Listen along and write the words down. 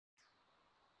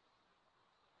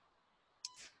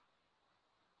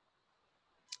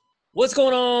What's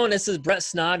going on? This is Brett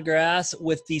Snodgrass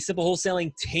with the Simple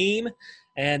Wholesaling team.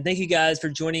 And thank you guys for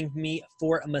joining me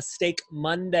for a Mistake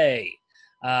Monday.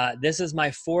 This is my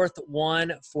fourth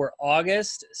one for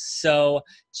August. So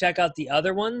check out the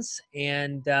other ones.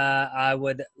 And I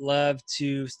would love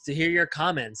to hear your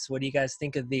comments. What do you guys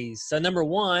think of these? So number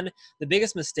one, the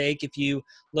biggest mistake, if you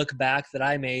look back, that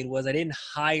I made was I didn't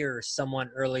hire someone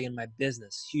early in my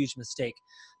business. Huge mistake.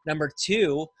 Number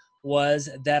two, was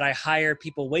that I hire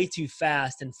people way too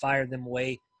fast and fire them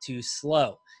way too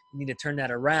slow. You need to turn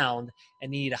that around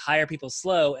and you need to hire people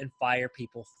slow and fire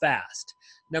people fast.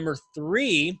 Number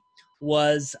three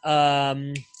was,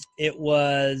 I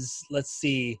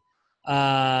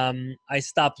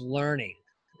stopped learning,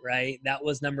 right? That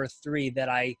was number three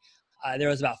that there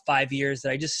was about 5 years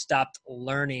that I just stopped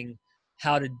learning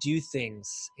how to do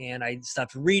things, and I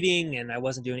stopped reading and I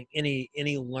wasn't doing any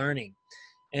learning.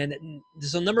 And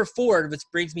so number four, which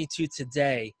brings me to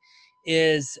today,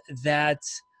 is that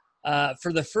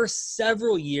for the first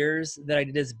several years that I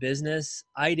did this business,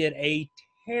 I did a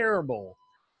terrible,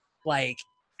 like,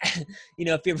 if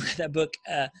you ever read that book,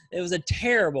 it was a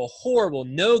terrible, horrible,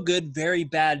 no good, very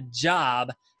bad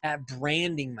job at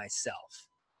branding myself.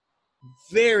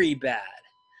 Very bad,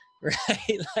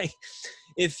 right? Like,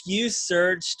 if you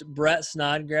searched Brett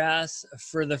Snodgrass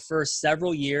for the first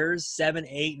several years, 7,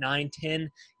 8, 9,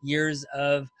 10 years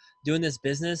of doing this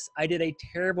business, I did a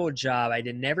terrible job. I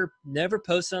did never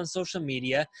posted on social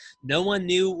media. No one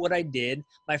knew what I did.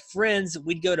 My friends,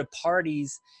 we'd go to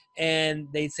parties and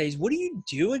they'd say, "What do you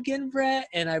do again, Brett?"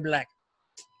 And I'd be like,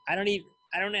 I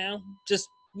don't know. Just,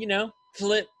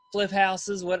 flip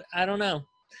houses. I don't know.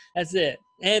 That's it.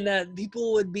 And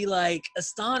people would be like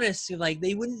astonished, like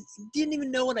didn't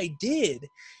even know what I did,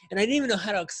 and I didn't even know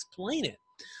how to explain it,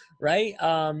 right?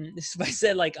 If I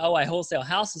said like, "Oh, I wholesale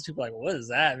houses," people are like, "What does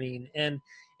that mean?" And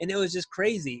it was just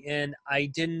crazy. And I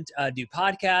didn't do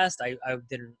podcasts. I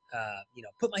didn't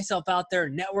put myself out there,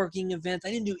 networking events. I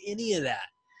didn't do any of that,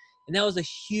 and that was a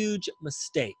huge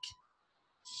mistake.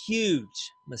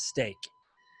 Huge mistake.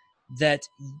 That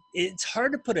it's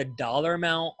hard to put a dollar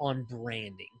amount on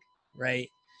branding, right?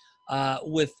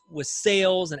 With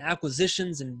sales and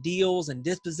acquisitions and deals and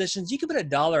dispositions, you can put a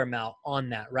dollar amount on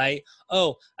that, right?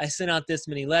 Oh, I sent out this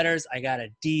many letters, I got a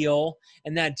deal,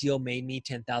 and that deal made me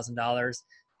 $10,000,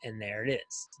 and there it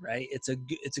is, right? It's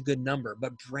a good number.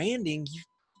 But branding, you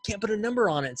can't put a number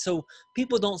on it. So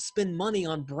people don't spend money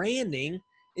on branding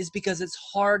is because it's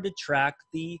hard to track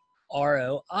the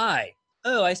ROI.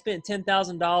 Oh, I spent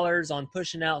 $10,000 on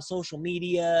pushing out social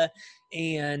media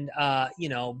and,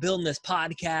 building this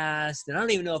podcast, and I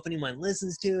don't even know if anyone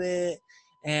listens to it.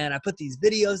 And I put these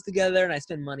videos together and I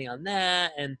spend money on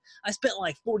that. And I spent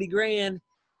like 40 grand,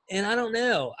 and I don't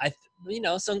know.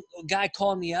 Some guy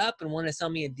called me up and wanted to sell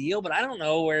me a deal, but I don't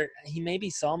know where he maybe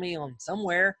saw me on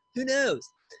somewhere. Who knows?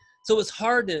 So it's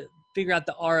hard to figure out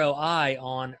the ROI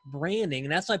on branding,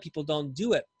 and that's why people don't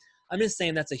do it. I'm just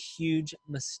saying that's a huge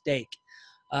mistake.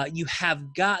 You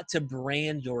have got to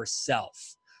brand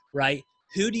yourself, right?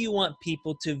 Who do you want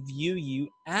people to view you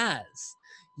as?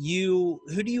 Who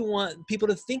do you want people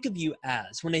to think of you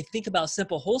as? When they think about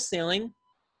simple wholesaling,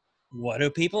 what do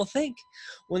people think?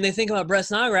 When they think about Brett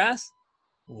Snodgrass,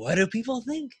 what do people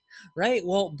think, right?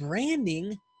 Well,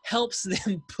 branding helps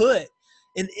them put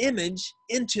an image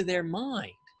into their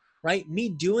mind, right? Me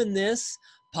doing this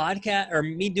podcast or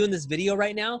me doing this video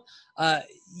right now,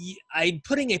 I'm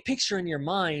putting a picture in your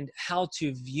mind how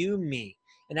to view me.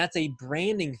 And that's a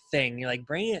branding thing. You're like,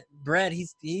 Brett,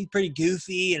 he's pretty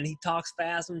goofy and he talks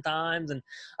fast sometimes. And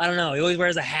I don't know, he always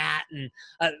wears a hat and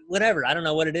whatever. I don't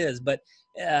know what it is, but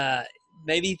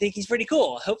maybe you think he's pretty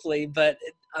cool, hopefully. But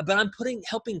I'm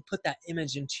helping put that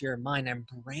image into your mind. I'm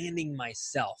branding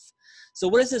myself. So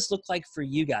what does this look like for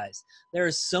you guys? There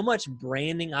is so much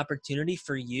branding opportunity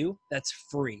for you that's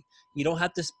free. You don't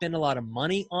have to spend a lot of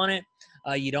money on it.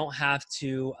 You don't have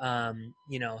to,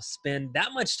 spend that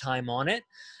much time on it.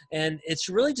 And it's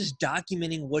really just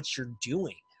documenting what you're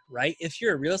doing, right? If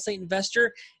you're a real estate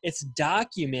investor, it's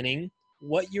documenting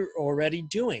what you're already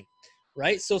doing,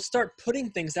 right? So start putting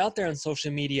things out there on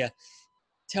social media.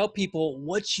 Tell people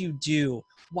what you do,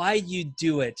 why you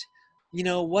do it.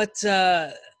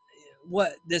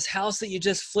 What this house that you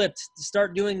just flipped,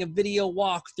 start doing a video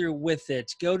walkthrough with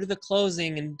it. Go to the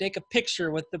closing and take a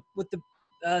picture with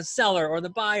the seller or the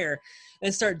buyer,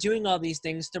 and start doing all these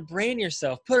things to brand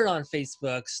yourself. Put it on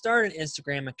Facebook, start an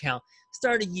Instagram account,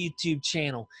 start a YouTube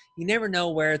channel. You never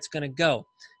know where it's going to go.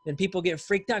 Then people get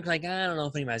freaked out, like, I don't know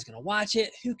if anybody's going to watch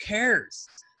it. Who cares?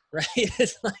 Right?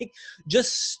 It's like,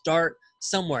 just start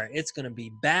somewhere. It's going to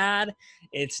be bad.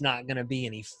 It's not going to be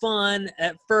any fun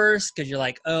at first because you're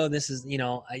like, oh, this is, you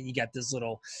know, you got this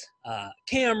little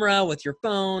camera with your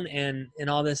phone and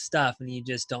all this stuff, and you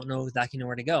just don't know exactly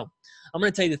where to go. I'm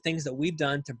going to tell you the things that we've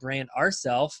done to brand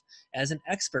ourselves as an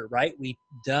expert, right? We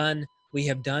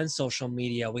have done social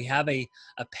media. We have a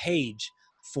page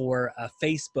for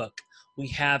Facebook. We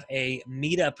have a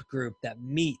meetup group that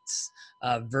meets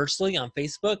virtually on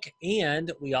Facebook,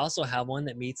 and we also have one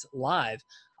that meets live.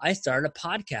 I started a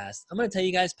podcast. I'm going to tell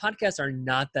you guys, podcasts are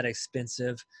not that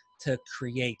expensive to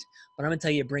create, but I'm going to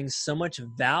tell you it brings so much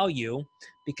value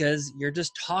because you're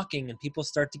just talking and people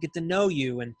start to get to know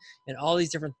you and all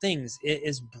these different things. It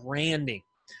is branding,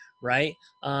 right?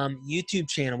 YouTube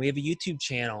channel. We have a YouTube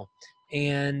channel.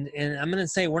 And I'm going to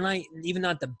say we're not even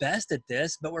not the best at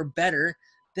this, but we're better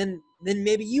than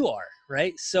maybe you are,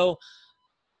 right? So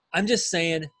I'm just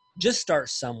saying, just start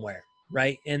somewhere,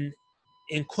 right? And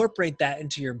incorporate that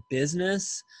into your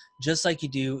business, just like you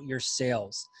do your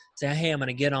sales. Say, hey, I'm going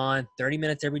to get on 30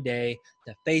 minutes every day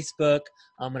to Facebook.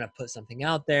 I'm going to put something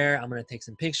out there. I'm going to take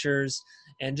some pictures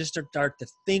and just start to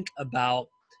think about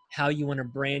how you want to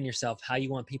brand yourself, how you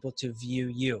want people to view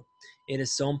you. It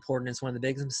is so important. It's one of the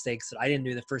biggest mistakes that I didn't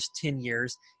do the first 10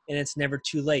 years, and it's never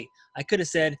too late. I could have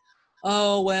said,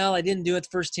 oh, well, I didn't do it the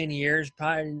first 10 years.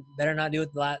 Probably better not do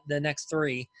it the next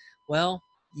 3. Well,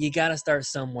 you got to start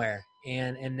somewhere,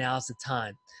 and now's the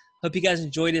time. Hope you guys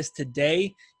enjoyed this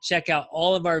today. Check out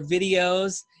all of our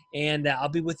videos, and I'll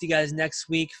be with you guys next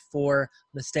week for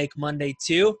Mistake Monday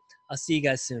 2. I'll see you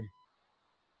guys soon.